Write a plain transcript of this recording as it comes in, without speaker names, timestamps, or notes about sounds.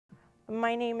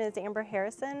My name is Amber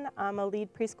Harrison. I'm a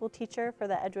lead preschool teacher for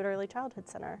the Edgewood Early Childhood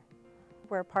Center.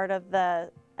 We're part of the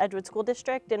Edgewood School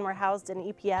District and we're housed in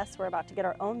EPS. We're about to get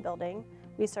our own building.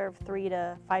 We serve 3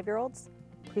 to 5-year-olds,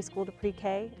 preschool to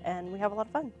pre-K, and we have a lot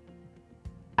of fun.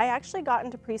 I actually got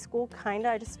into preschool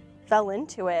I just fell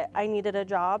into it. I needed a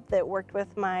job that worked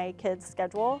with my kids'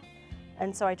 schedule,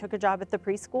 and so I took a job at the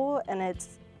preschool, and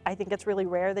I think it's really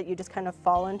rare that you just kind of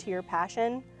fall into your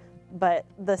passion. But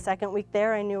the second week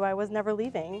there, I knew I was never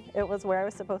leaving. It was where I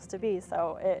was supposed to be,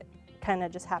 so it kind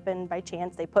of just happened by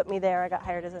chance. They put me there. I got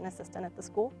hired as an assistant at the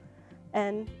school,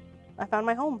 and I found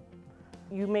my home.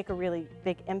 You make a really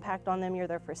big impact on them. You're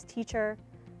their first teacher,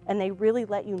 and they really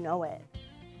let you know it.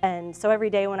 And so every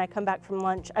day when I come back from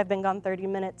lunch, I've been gone 30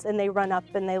 minutes, and they run up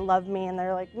and they love me, and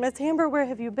they're like, "Miss Amber, where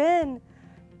have you been?"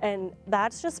 And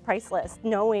that's just priceless.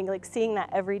 Knowing, seeing that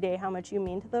every day, how much you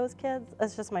mean to those kids,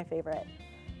 that's just my favorite.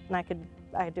 And I could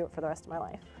do it for the rest of my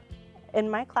life. In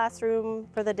my classroom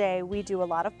for the day, we do a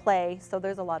lot of play. So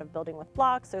there's a lot of building with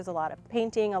blocks, there's a lot of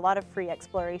painting, a lot of free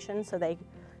exploration. So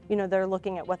they're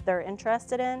looking at what they're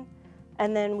interested in.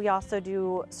 And then we also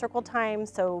do circle time,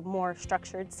 so more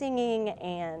structured singing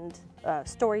and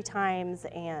story times.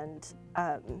 And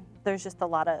there's just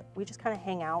we just kind of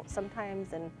hang out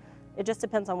sometimes. And it just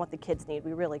depends on what the kids need.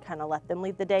 We really kind of let them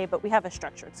lead the day, but we have a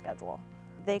structured schedule.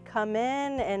 They come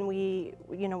in and we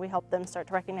help them start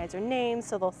to recognize their names,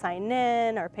 so they'll sign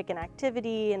in or pick an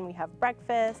activity, and we have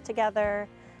breakfast together.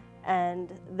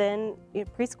 And then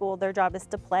preschool, their job is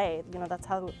to play. That's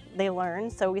how they learn.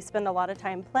 So we spend a lot of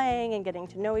time playing and getting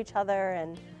to know each other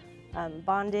and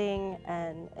bonding.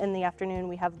 And in the afternoon,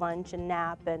 we have lunch and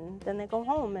nap, and then they go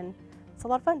home, and it's a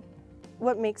lot of fun.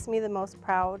 What makes me the most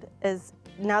proud is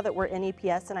now that we're in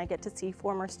EPS and I get to see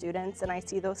former students and I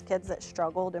see those kids that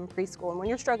struggled in preschool. And when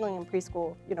you're struggling in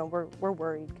preschool, we're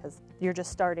worried because you're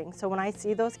just starting. So when I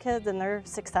see those kids and they're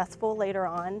successful later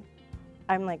on,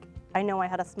 I'm like, I know I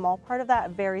had a small part of that, a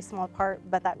very small part,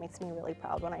 but that makes me really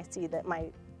proud when I see that my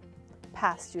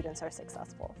past students are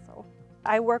successful. So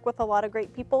I work with a lot of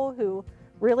great people who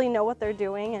really know what they're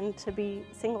doing, and to be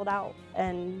singled out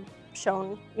and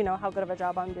shown, how good of a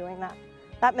job I'm doing,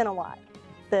 that meant a lot.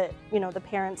 That, the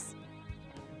parents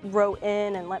wrote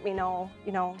in and let me know,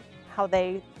 how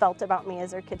they felt about me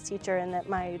as their kids teacher, and that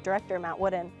my director, Matt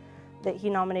Wooden, that he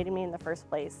nominated me in the first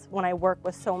place when I work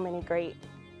with so many great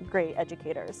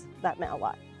educators. That meant a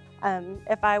lot.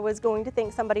 If I was going to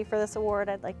thank somebody for this award,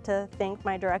 I'd like to thank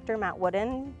my director, Matt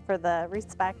Wooden, for the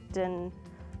respect and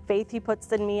faith he puts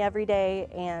in me every day,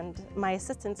 and my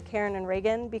assistants, Karen and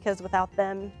Reagan, because without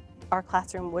them, our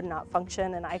classroom would not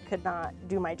function and I could not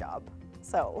do my job.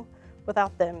 So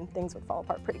without them, things would fall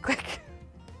apart pretty quick.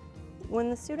 When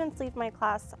the students leave my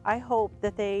class, I hope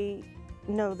that they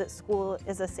know that school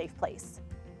is a safe place.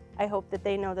 I hope that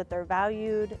they know that they're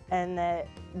valued and that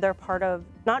they're part of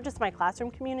not just my classroom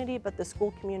community, but the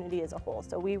school community as a whole.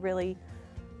 So we really,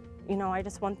 I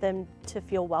just want them to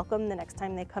feel welcome the next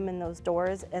time they come in those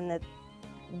doors, and that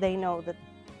they know that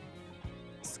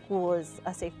school is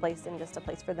a safe place and just a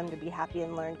place for them to be happy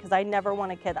and learn. Because I never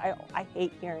want a kid, I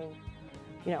hate hearing,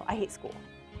 I hate school.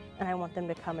 And I want them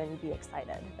to come and be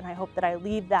excited. And I hope that I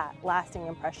leave that lasting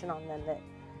impression on them, that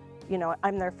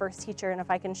I'm their first teacher, and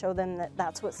if I can show them that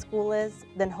that's what school is,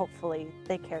 then hopefully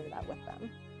they carry that with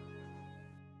them.